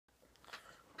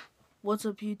What's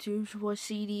up, YouTube? It's your boy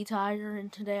CD Tiger,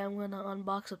 and today I'm going to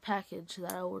unbox a package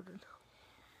that I ordered.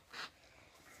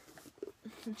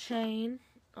 It's a chain.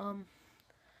 I'm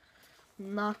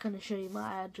not going to show you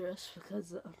my address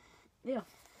because, yeah,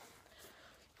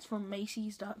 it's from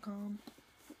Macy's.com.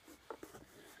 I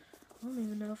don't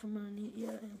even know if I'm going to need it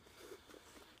yet.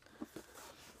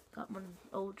 Got my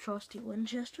old trusty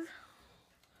Winchester.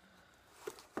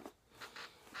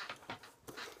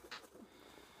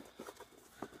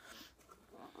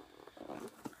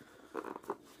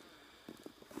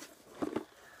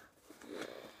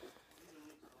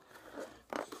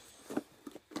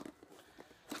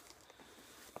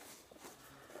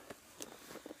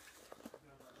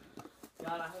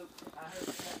 God, I hope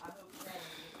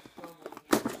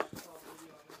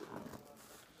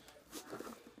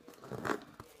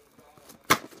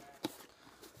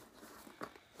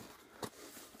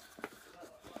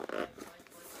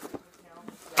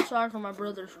Sorry for my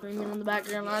brother screaming in the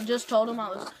background. I just told him I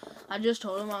was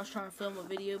trying to film a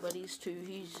video, but he just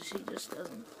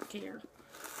doesn't care.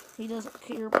 He doesn't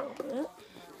care about it.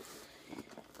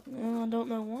 I don't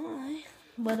know why,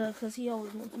 but because he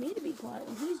always wants me to be quiet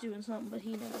when he's doing something, but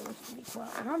he never wants to be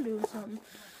quiet when I'm doing something.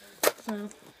 So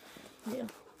yeah,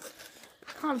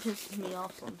 kind of pisses me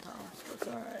off sometimes, but it's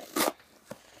alright.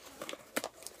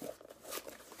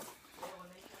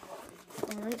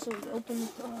 Alright, so we get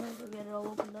it all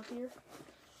opened up here.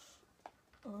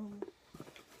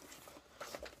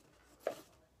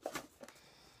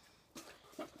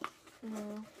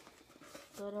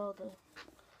 Got all the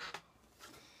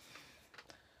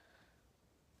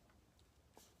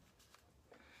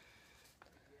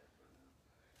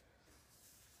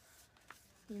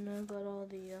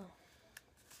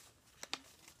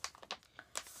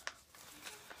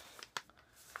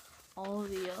got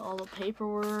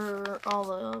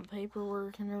all the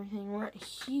paperwork and everything right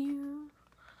here.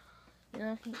 I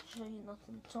can't show you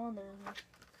nothing that's on there.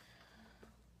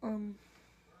 I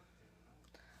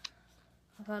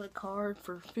got a card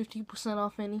for 50%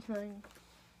 off anything.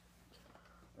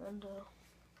 And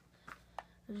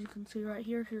as you can see right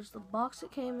here, here's the box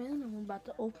it came in, and we're about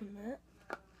to open it.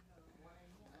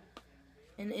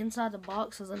 And inside the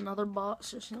box is another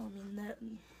box, just that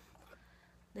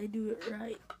they do it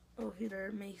right over there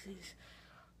at Macy's.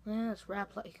 Yeah, it's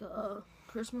wrapped like a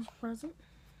Christmas present.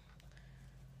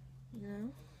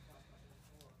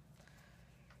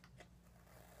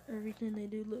 Everything they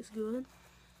do looks good.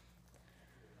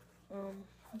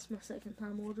 It's my second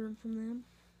time ordering from them.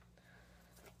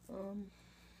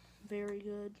 Very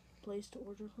good place to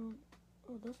order from.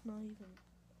 Oh, that's not even.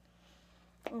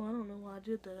 Oh, I don't know why I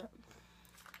did that.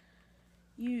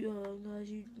 Guys,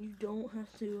 you don't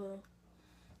have to,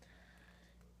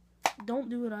 don't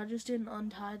do it. I just didn't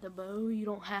untie the bow. You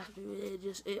don't have to.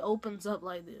 It opens up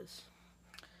like this.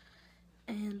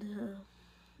 And,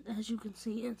 as you can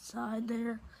see inside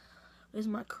there is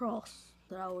my cross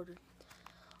that I ordered.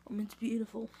 It's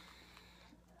beautiful.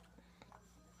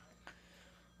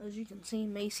 As you can see,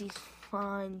 Macy's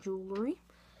fine jewelry.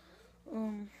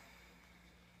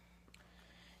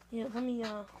 Yeah, let me,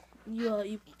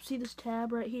 you see this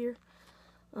tab right here?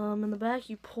 In the back,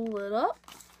 you pull it up,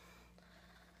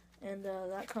 and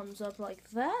that comes up like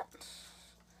that,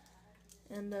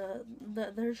 and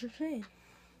there's your chain.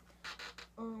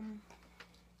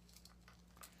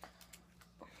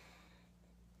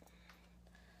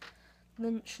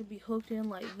 Then it should be hooked in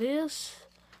like this,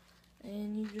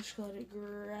 and you just gotta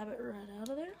grab it right out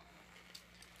of there.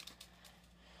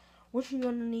 What you're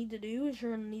gonna need to do is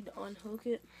you're gonna need to unhook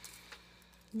it.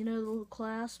 The little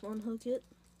clasp, unhook it,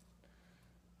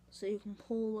 so you can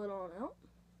pull it on out.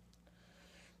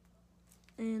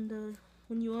 And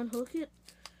when you unhook it,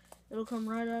 it'll come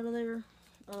right out of there.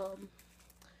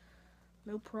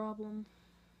 No problem.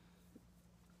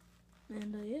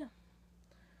 And yeah.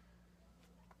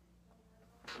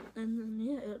 And then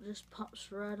yeah, it just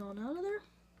pops right on out of there.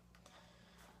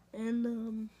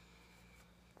 And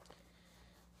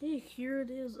yeah, here it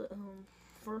is.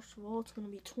 First of all, it's going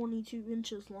to be 22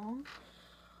 inches long.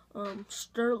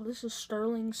 This is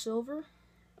sterling silver.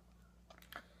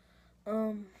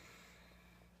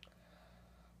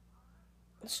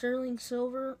 Sterling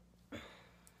silver.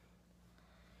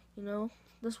 This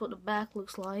is what the back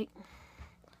looks like.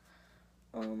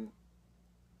 And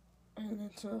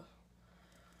it's a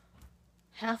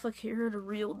half a carat of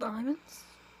real diamonds.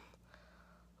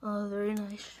 Very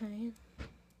nice chain.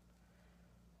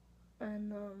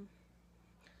 And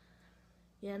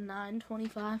yeah,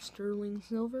 925 sterling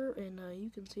silver, and you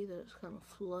can see that it's kind of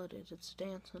flooded. It's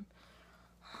dancing.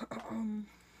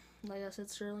 Like I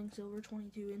said, sterling silver,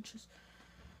 22 inches.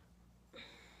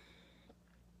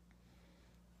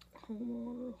 Hold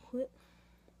on real quick.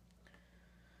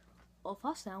 Well, if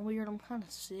I sound weird, I'm kind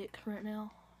of sick right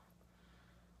now.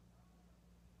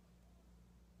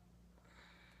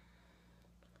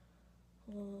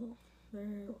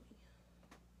 Barely.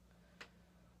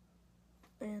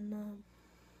 And,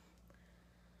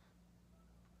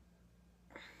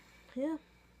 yeah.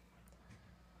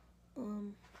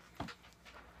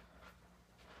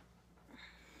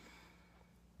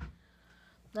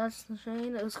 That's the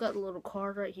chain. It's got a little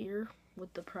card right here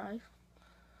with the price.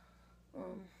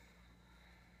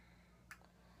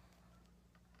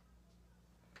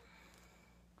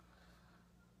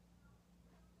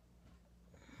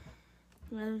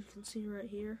 As you can see right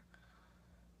here.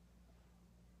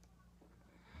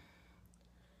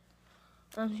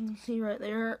 As you can see right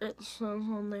there, it says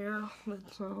on there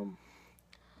it's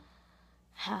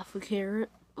half a carat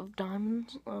of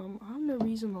diamonds. I have no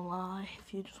reason to lie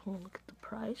if you just want to look at the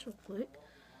price real quick.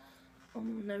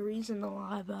 No reason to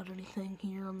lie about anything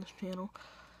here on this channel.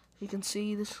 You can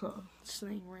see this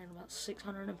thing ran about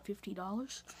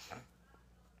 $650.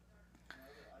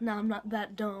 Now, I'm not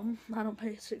that dumb. I don't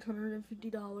pay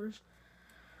 $650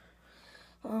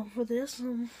 for this.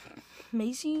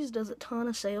 Macy's does a ton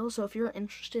of sales, so if you're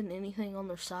interested in anything on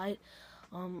their site,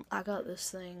 I got this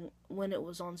thing when it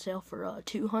was on sale for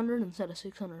 $200 instead of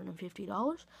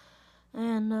 $650.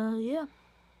 And yeah,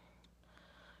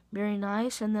 very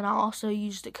nice. And then I also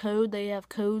used a code. They have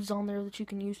codes on there that you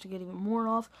can use to get even more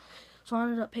off. So I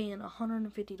ended up paying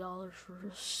 $150 for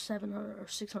a $700 or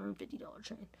 $650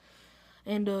 chain.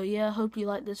 And yeah, hope you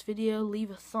like this video. Leave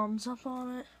a thumbs up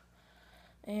on it.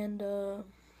 And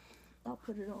I'll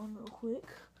put it on real quick.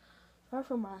 Sorry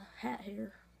for my hat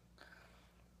hair.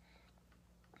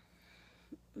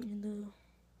 And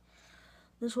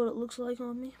this is what it looks like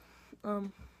on me. Like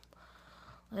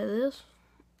this.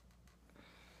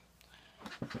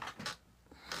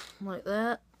 Like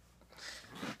that.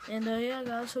 And yeah,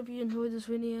 guys, hope you enjoyed this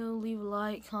video. Leave a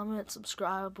like, comment,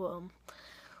 subscribe.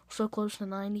 So close to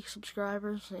 90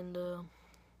 subscribers, and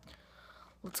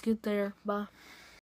let's get there. Bye.